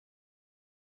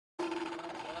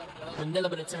Manila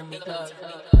ba na turn me up?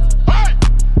 Hey!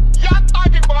 Yan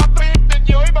tayo mga trip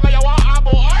ninyo, mga yawa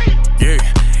mo, ay! Yeah.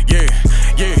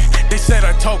 They said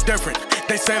I talk different.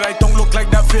 They said I don't look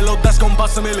like that Filo, that's gon'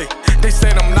 bust a milli. They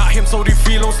said I'm not him, so these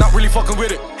Filos not really fucking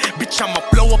with it. Bitch, I'ma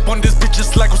blow up on this bitch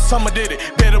just like Osama did it.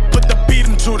 Better put the beat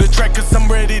into the track, cause I'm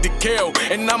ready to kill.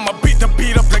 And I'ma beat the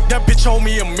beat up like that bitch owe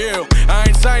me a meal. I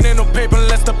ain't signing no paper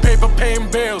unless the paper paying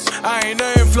bills. I ain't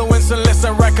an influencer unless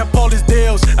I rack up all these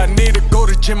deals. I need to go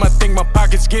to gym, I think my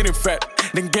pocket's getting fat.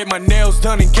 Then get my nails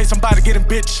done in case I'm about to get a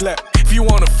bitch slapped. If you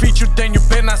want a feature, then you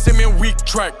better not send me a weak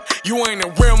track. You ain't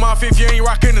a real mouth if you ain't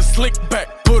rocking a slick back.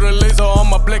 Put a laser on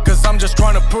my blick cause I'm just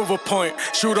trying to prove a point.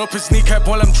 Shoot up his kneecap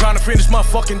while I'm trying to finish my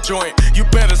fucking joint. You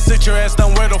better sit your ass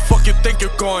down, where the fuck you think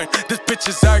you're going? This bitch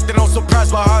is acting, I'm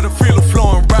surprised by how the feel of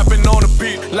flowing. Rapping on the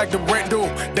beat like the rent do.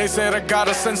 They said I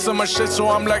gotta censor my shit, so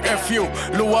I'm like F you.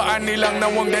 Luwaan nilang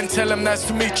nawang, then tell them nice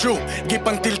to meet you.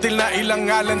 Gipang tiltil na ilang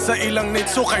ngalan sa ilang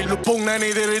nitso. Kay lubong na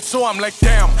ni diritso, I'm like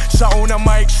damn. Sa una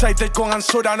ma-excited kung ang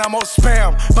soda na mo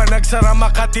spam. Panagsara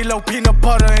makatilaw, peanut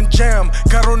butter and jam.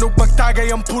 Karunong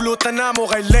magtagay ang pulutan na mo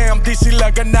kay lamb. Di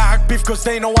sila ganahag beef cause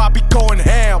they know I be going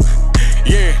ham.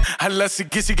 Yeah, hala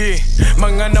sige.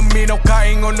 Mga naminaw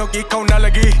kaingon og ikaw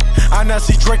nalagi. Ana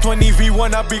si Drake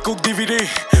 20v1 abi kog DVD.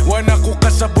 Wana ko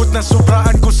kasabot na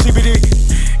sobraan ko CBD.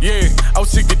 Yeah, aw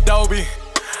sige daw bi.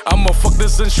 I'ma fuck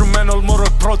this instrumental,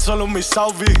 murag proud sa may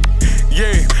salvi.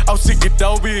 Yeah, aw sige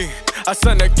daw bi.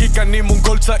 Asa nagkikan ni mong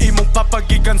gold sa imong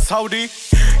papagikan Saudi.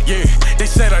 Yeah, they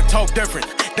said I talk different.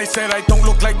 They said I don't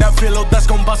look like that Filo, that's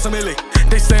gon' bust a milli.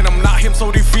 They said I'm not him,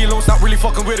 so these Filos not really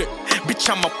fucking with it. Bitch,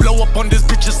 I'ma blow up on this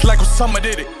bitch just like Osama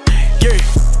did it. Yeah.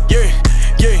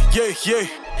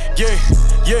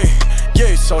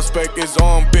 Saucepekt is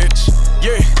on, bitch.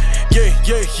 Yeah.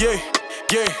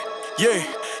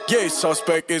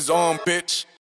 Saucepekt is on, bitch.